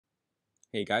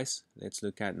Hey guys, let's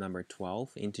look at number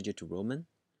 12, integer to Roman.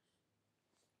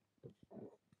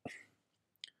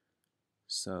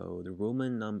 So the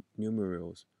Roman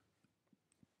numerals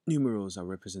are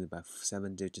represented by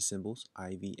 7-digit symbols: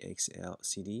 I, V, X, L,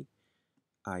 C, D.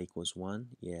 I equals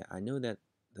 1. Yeah, I know that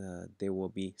there will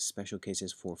be special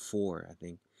cases for 4, I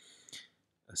think.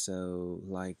 So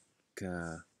like,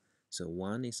 so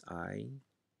 1 is I,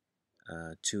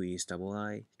 2 is double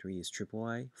I, 3 is triple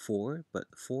I, 4, but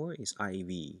 4 is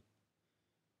IV,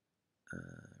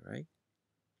 right?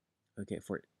 Okay,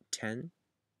 for 10,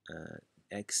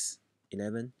 X,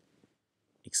 11,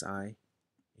 XI,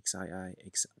 XII,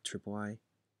 X triple I,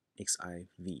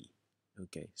 XIV.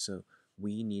 Okay, so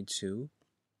we need to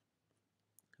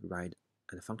write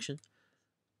a function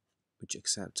which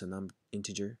accepts a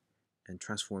integer and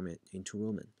transform it into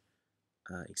Roman.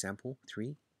 Example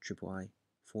 3, triple I,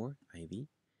 4, IV,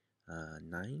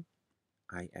 9,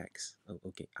 IX. Oh,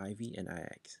 okay, IV and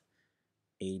IX.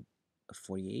 8,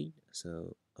 48,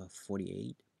 so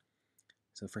 48.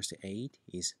 So first 8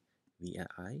 is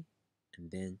VI,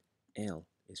 and then L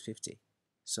is 50.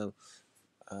 So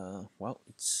well,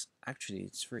 it's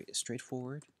very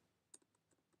straightforward.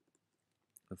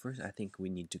 But first, I think we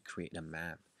need to create a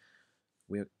map.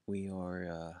 We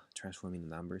are transforming the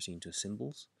numbers into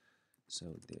symbols.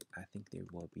 So I think there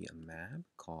will be a map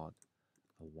called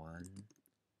a 1i,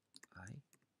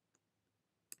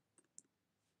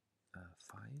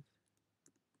 5v.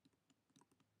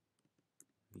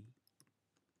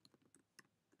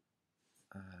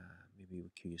 Maybe we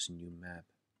could use a new map.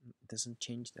 It doesn't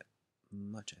change that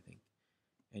much, I think.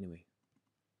 Anyway,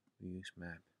 we use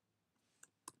map.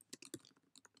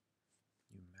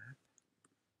 New map.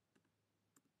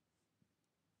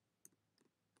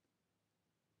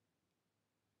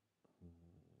 1i,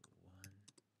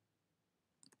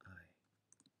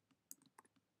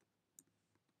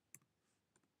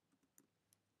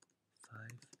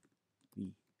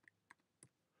 5v,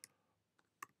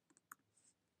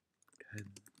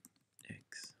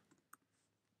 10x,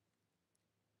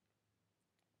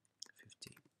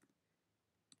 50,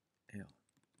 L,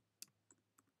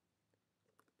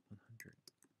 100,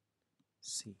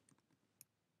 C,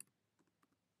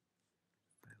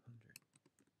 500,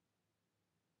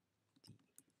 D,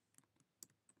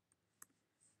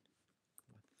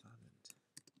 1000,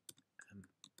 M.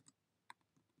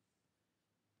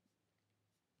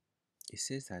 It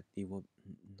says that it will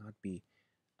not be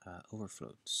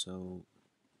overflowed, so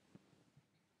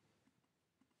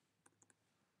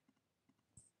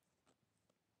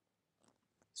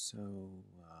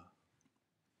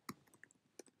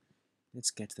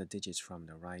let's get the digits from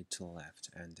the right to the left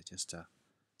and just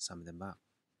sum them up,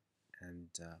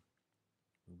 and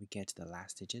we get the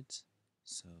last digits.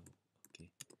 So okay,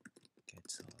 get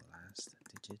the last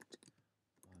digit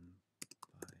 1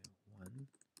 by 1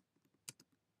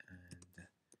 and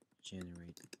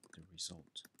generate the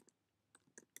result.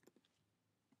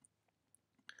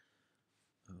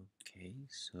 Okay,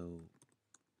 so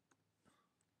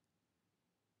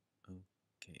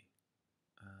okay,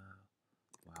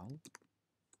 well,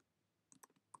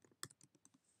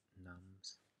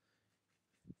 nums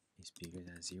is bigger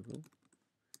than 0,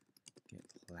 get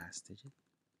last digit,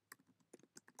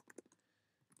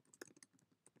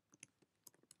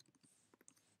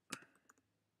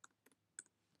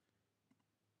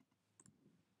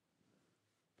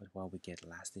 but while we get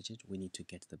last digit, we need to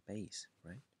get the base,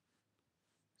 right?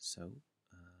 So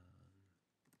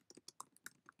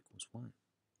equals 1.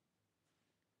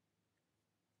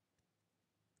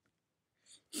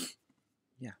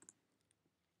 Yeah.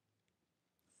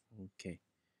 Okay.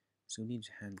 So we need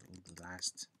to handle the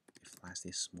last. If last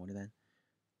is smaller than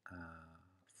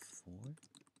 4,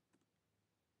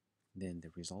 then the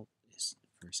result is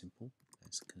very simple.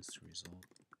 Let's const result.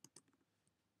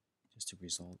 Just a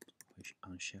result which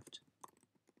on shift.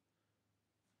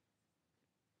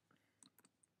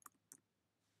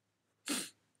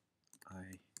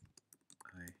 I,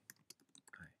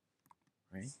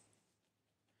 right?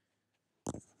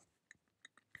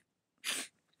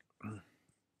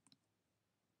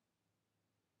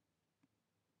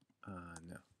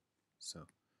 No. So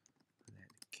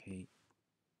let k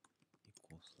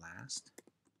equals last,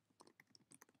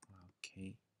 while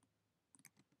k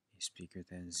is bigger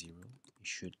than 0. It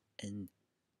should end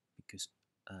because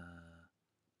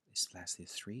this last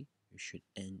is 3. It should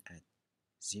end at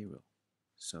 0.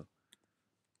 So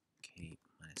k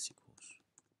minus equals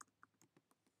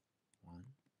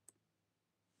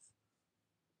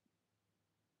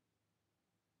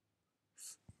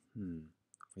 1.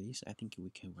 For this, I think we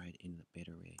can write in a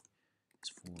better way. It's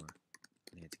for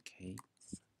let k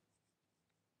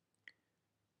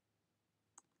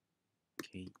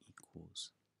k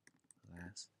equals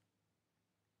last,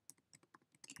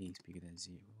 k is bigger than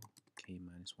 0, k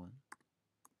minus 1.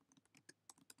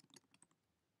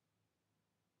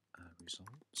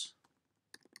 Results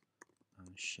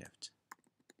on shift.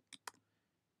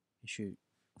 It should,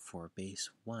 for base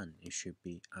 1, it should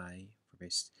be I. For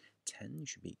base 10, it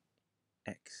should be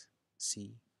X,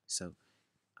 C. So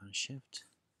on shift,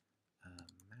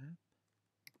 map,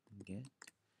 get.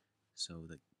 So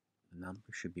the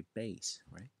number should be base,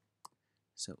 right?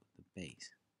 So the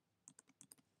base.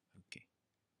 Okay.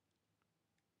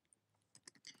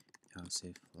 Else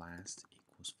if last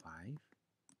equals 5,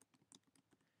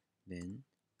 then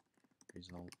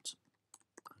result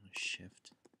on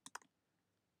shift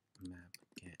map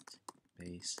get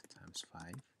base times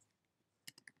 5.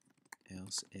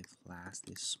 Else if last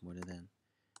is smaller than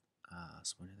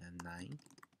 9,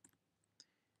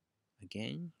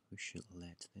 again we should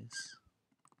let this,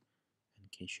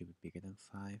 and k should be bigger than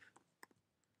 5.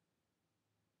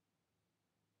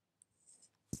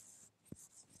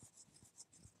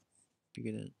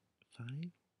 Bigger than 5?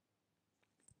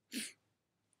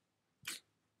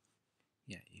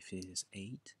 Yeah, if it is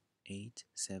 8, 8,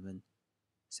 7,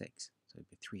 6, so it'd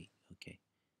be 3. Okay,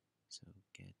 so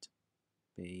get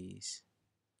base,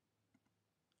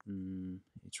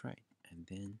 it's right, and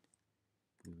then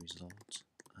we result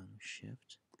on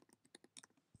shift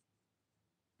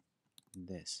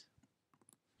this.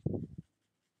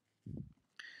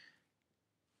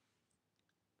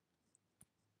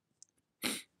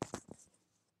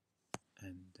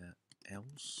 And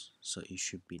else, so it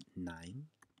should be 9.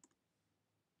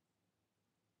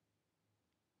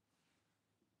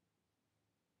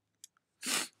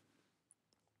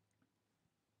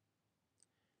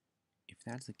 If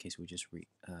that's the case, we just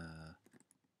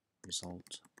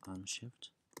result on shift.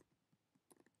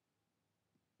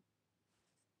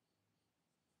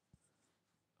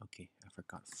 Okay, I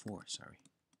forgot 4, sorry.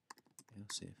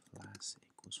 Else if last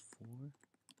equals 4,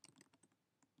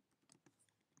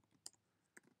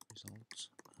 result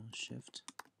on shift,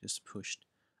 just pushed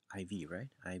IV, right?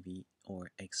 IV or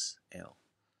XL.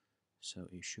 So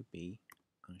it should be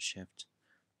on shift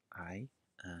I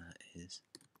is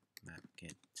map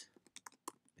get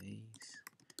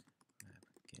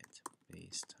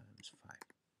base times 5.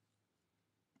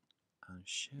 On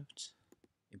shift,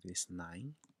 if it is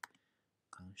 9,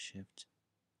 on shift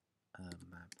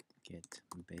map get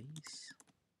base.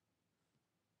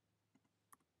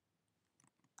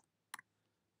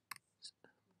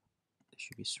 There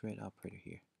should be straight operator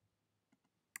here.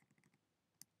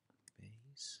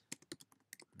 Base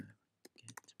map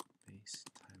get base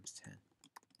times 10.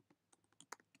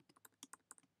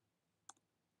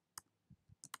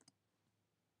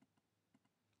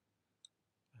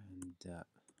 And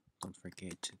don't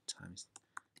forget to times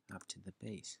up to the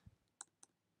base.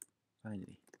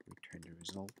 Finally, return the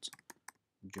result,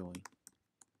 join,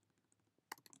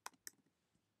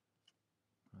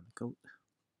 run the code.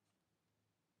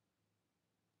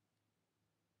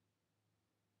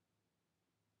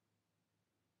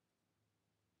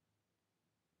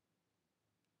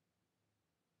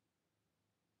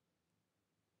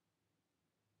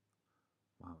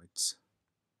 Wow, it's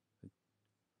the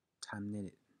time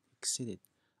needed exceeded.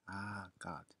 Ah,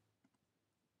 God.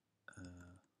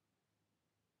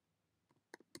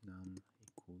 Num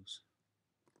equals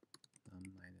num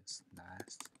minus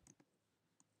last.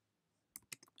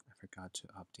 I forgot to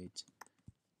update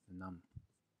the num.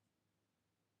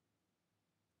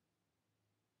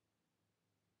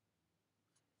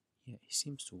 Yeah, it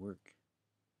seems to work.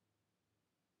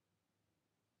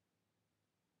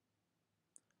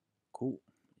 Cool,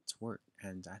 it's worked,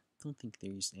 and I don't think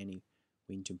there is any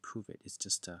way to improve it. It's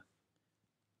just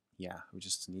yeah, we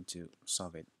just need to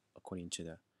solve it according to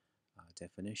the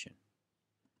definition.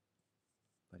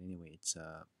 But anyway, it's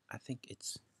I think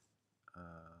it's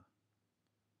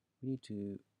we need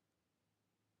to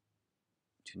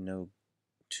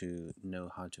know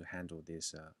how to handle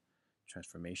this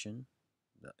transformation.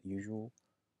 The usual,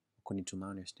 according to my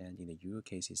understanding, the usual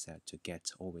case is that to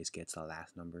get always gets the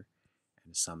last number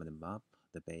and sum them up,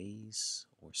 the base,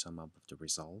 or sum up of the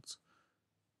results.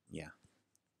 Yeah,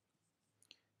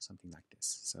 something like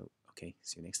this. So okay,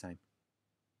 see you next time.